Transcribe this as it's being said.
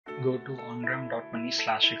Go to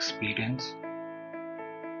onramp.money/experience,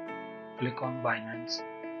 click on Binance,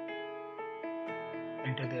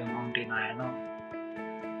 enter the amount in INR,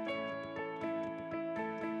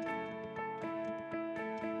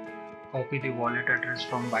 copy the wallet address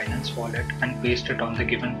from Binance Wallet and paste it on the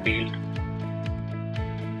given field.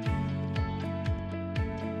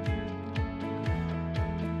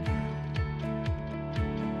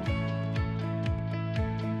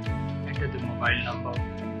 Enter the mobile number,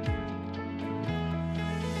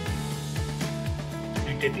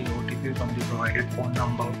 enter the OTP from the provided phone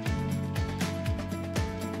number,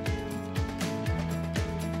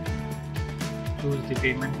 choose the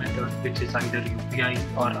payment method, which is either UPI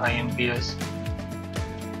or IMPS.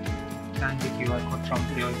 Scan the QR code from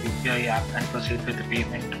your UPI app and proceed with the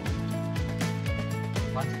payment.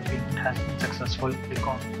 Once the payment has been successful, click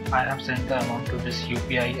on I have sent the amount to this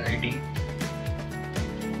UPI ID.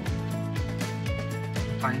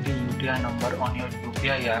 To find the UTI number on your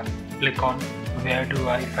UPI app, click on Where do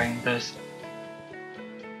I find this?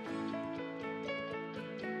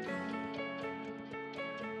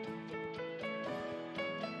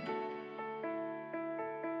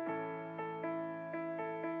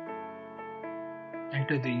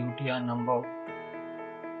 Enter the UTI number.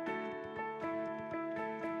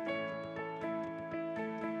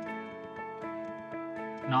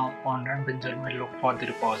 Now Onramp user may look for the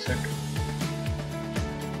deposit.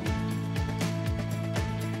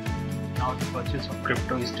 Now the purchase of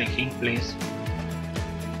crypto is taking place.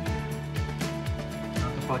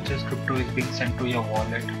 Now the purchased crypto is being sent to your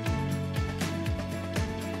wallet.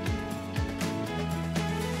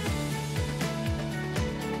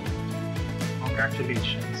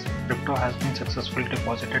 Congratulations, crypto has been successfully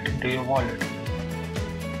deposited into your wallet.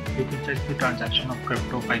 You can check the transaction of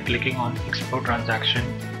crypto by clicking on Explore Transaction.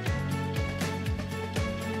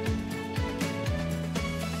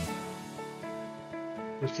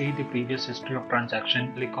 To see the previous history of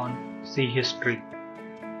transaction, click on See History.